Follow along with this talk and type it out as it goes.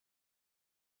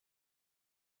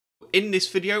in this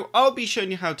video I'll be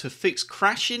showing you how to fix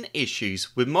crashing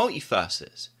issues with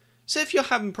MultiVersus. So if you're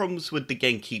having problems with the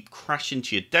game keep crashing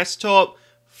to your desktop,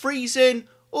 freezing,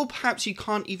 or perhaps you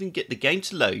can't even get the game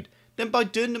to load, then by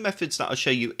doing the methods that I'll show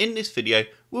you in this video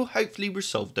will hopefully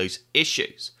resolve those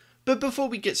issues. But before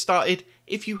we get started,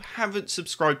 if you haven't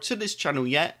subscribed to this channel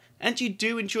yet and you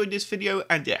do enjoy this video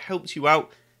and it helps you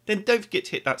out, then don't forget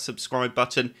to hit that subscribe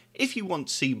button if you want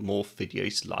to see more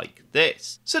videos like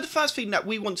this. So the first thing that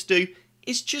we want to do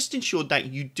is just ensure that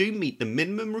you do meet the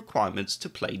minimum requirements to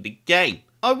play the game.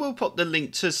 I will pop the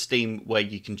link to Steam where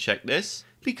you can check this,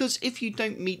 because if you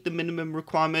don't meet the minimum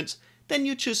requirements, then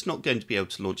you're just not going to be able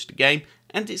to launch the game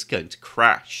and it's going to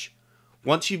crash.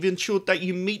 Once you've ensured that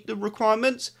you meet the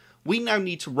requirements, we now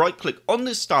need to right click on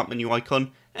the start menu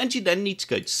icon and you then need to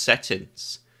go to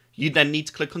settings. You then need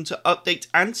to click onto update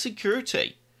and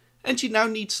security, and you now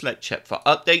need to select check for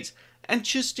updates and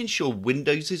just ensure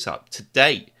Windows is up to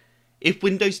date. If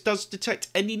Windows does detect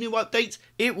any new updates,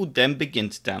 it will then begin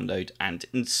to download and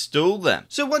install them.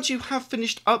 So once you have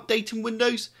finished updating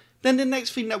Windows, then the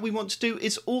next thing that we want to do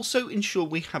is also ensure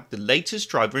we have the latest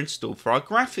driver installed for our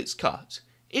graphics card.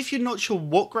 If you're not sure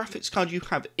what graphics card you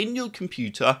have in your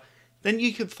computer, then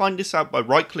you can find this out by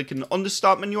right clicking on the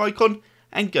start menu icon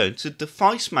and go to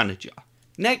Device Manager.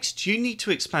 Next, you need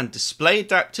to expand display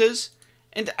adapters,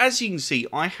 and as you can see,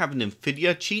 I have an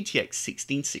Nvidia GTX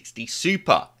 1660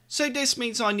 Super. So this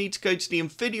means I need to go to the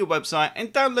Nvidia website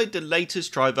and download the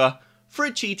latest driver for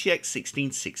a GTX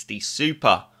 1660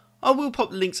 Super. I will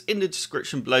pop links in the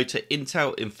description below to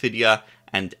Intel, Nvidia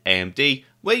and AMD,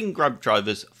 where you can grab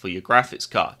drivers for your graphics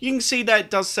card. You can see that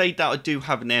it does say that I do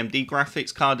have an AMD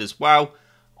graphics card as well.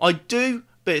 I do,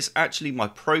 but it's actually my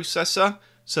processor,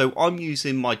 so I'm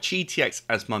using my GTX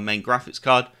as my main graphics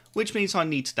card, which means I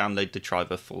need to download the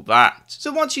driver for that.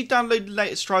 So once you download the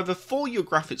latest driver for your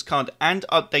graphics card and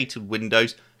updated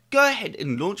Windows, go ahead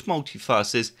and launch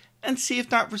MultiVersus and see if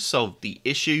that resolved the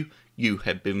issue you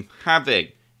have been having.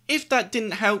 If that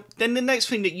didn't help, then the next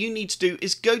thing that you need to do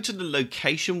is go to the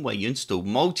location where you install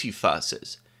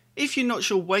MultiVersus. If you're not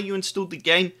sure where you installed the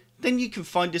game, then you can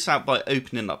find this out by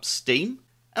opening up Steam.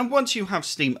 And once you have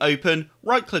Steam open,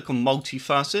 right click on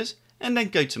MultiVersus and then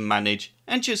go to Manage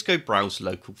and just go Browse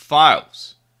Local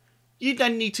Files. You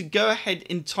then need to go ahead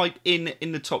and type in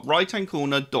the top right hand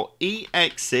corner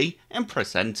 .exe and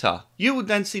press enter. You will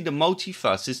then see the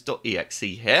MultiVersus.exe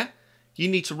here. You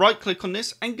need to right click on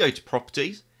this and go to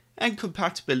Properties and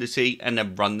Compatibility and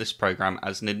then run this program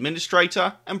as an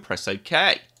administrator and press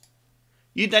OK.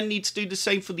 You then need to do the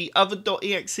same for the other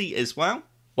 .exe as well.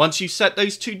 Once you've set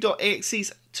those two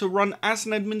 .exes to run as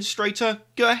an administrator,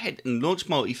 go ahead and launch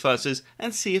MultiVersus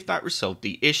and see if that resolved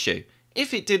the issue.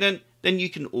 If it didn't, then you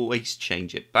can always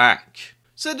change it back.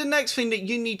 So the next thing that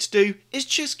you need to do is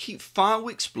just keep File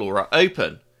Explorer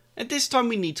open. And this time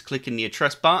we need to click in the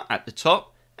address bar at the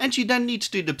top, and you then need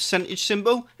to do the percentage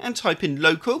symbol and type in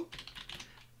local,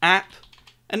 app,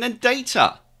 and then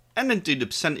data, and then do the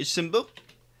percentage symbol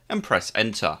and press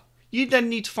enter. You then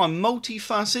need to find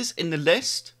MultiVersus in the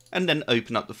list and then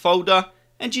open up the folder,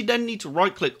 and you then need to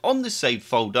right click on the saved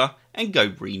folder and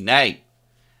go rename.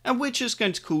 And we're just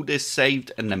going to call this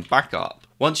saved and then backup.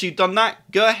 Once you've done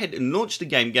that, go ahead and launch the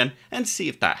game again and see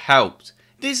if that helped.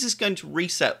 This is going to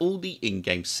reset all the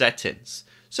in-game settings.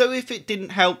 So if it didn't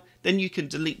help, then you can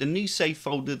delete the new save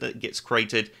folder that gets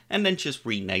created and then just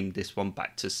rename this one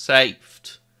back to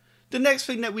saved. The next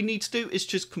thing that we need to do is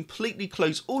just completely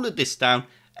close all of this down,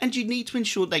 and you need to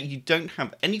ensure that you don't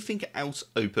have anything else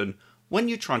open when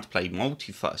you're trying to play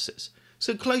MultiVersus.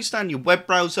 So close down your web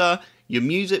browser, your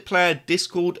music player,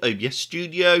 Discord, OBS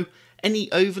Studio,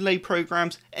 any overlay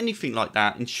programs, anything like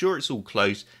that. Ensure it's all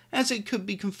closed, as it could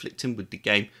be conflicting with the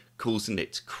game, causing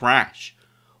it to crash.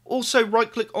 Also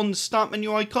right click on the start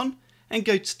menu icon and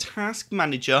go to Task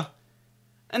Manager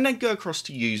and then go across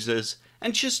to Users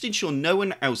and just ensure no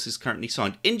one else is currently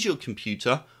signed into your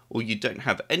computer, or you don't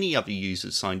have any other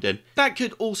users signed in. That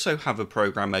could also have a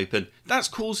program open that's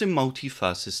causing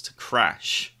MultiVersus to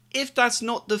crash. If that's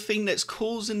not the thing that's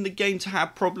causing the game to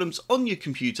have problems on your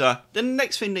computer, then the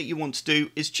next thing that you want to do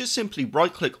is just simply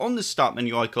right click on the start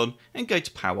menu icon and go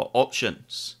to Power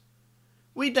Options.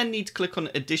 We then need to click on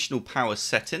Additional Power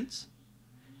Settings,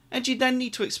 and you then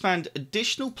need to expand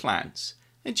Additional Plans,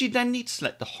 and you then need to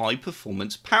select the High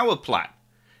Performance Power Plan.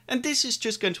 And this is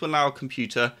just going to allow a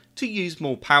computer to use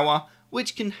more power,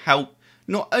 which can help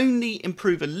not only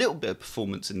improve a little bit of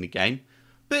performance in the game,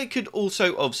 but it could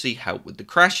also obviously help with the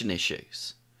crashing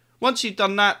issues. Once you've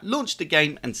done that, launch the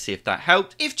game and see if that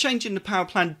helped. If changing the power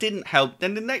plan didn't help,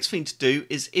 then the next thing to do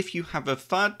is, if you have a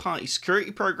third-party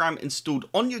security program installed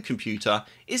on your computer,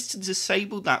 is to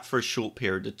disable that for a short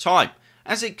period of time,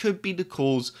 as it could be the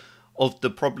cause of the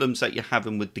problems that you're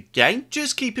having with the game.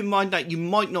 Just keep in mind that you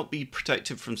might not be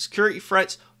protected from security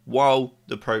threats while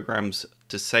the program's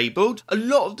disabled. A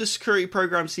lot of the security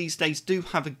programs these days do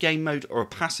have a game mode or a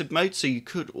passive mode, so you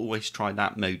could always try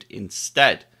that mode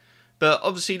instead. But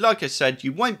obviously, like I said,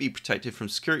 you won't be protected from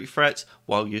security threats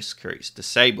while your security is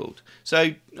disabled.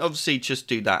 So obviously just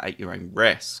do that at your own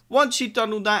risk. Once you've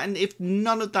done all that, and if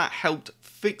none of that helped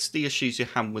fix the issues you're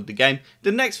having with the game,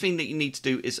 the next thing that you need to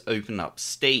do is open up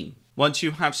Steam. Once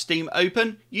you have Steam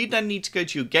open, you then need to go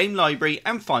to your game library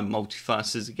and find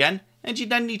MultiVersus again. And you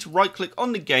then need to right click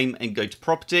on the game and go to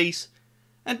Properties.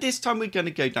 And this time we're going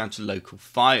to go down to Local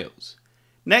Files.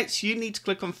 Next, you need to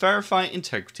click on Verify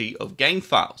Integrity of Game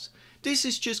Files. This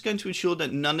is just going to ensure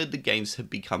that none of the games have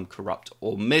become corrupt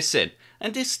or missing,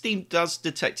 and if Steam does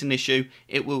detect an issue,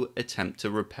 it will attempt to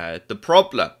repair the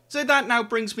problem. So that now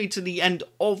brings me to the end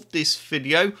of this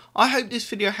video. I hope this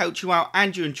video helped you out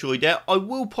and you enjoyed it. I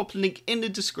will pop a link in the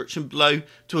description below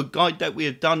to a guide that we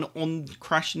have done on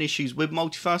crashing issues with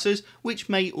MultiVersus, which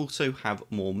may also have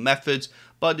more methods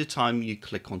by the time you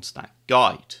click onto that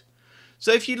guide.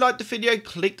 So if you liked the video,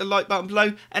 click the like button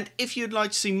below, and if you'd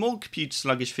like to see more computer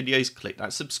sluggish videos, click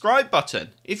that subscribe button.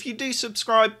 If you do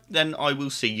subscribe, then I will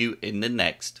see you in the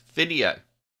next video.